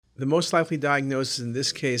The most likely diagnosis in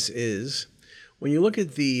this case is when you look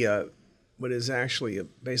at the what is actually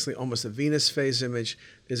basically almost a venous phase image,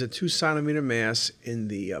 there's a 2 centimeter mass in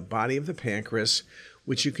the body of the pancreas,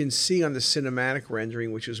 which you can see on the cinematic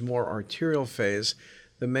rendering, which is more arterial phase.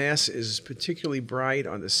 The mass is particularly bright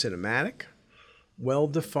on the cinematic,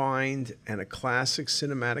 well-defined, and a classic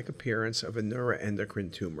cinematic appearance of a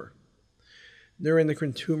neuroendocrine tumor.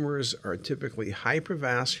 Neuroendocrine tumors are typically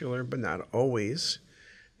hypervascular, but not always.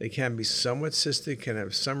 They can be somewhat cystic, can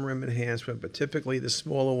have some rim enhancement, but typically the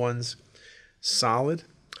smaller ones, solid,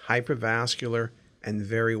 hypervascular, and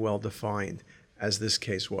very well defined, as this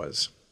case was.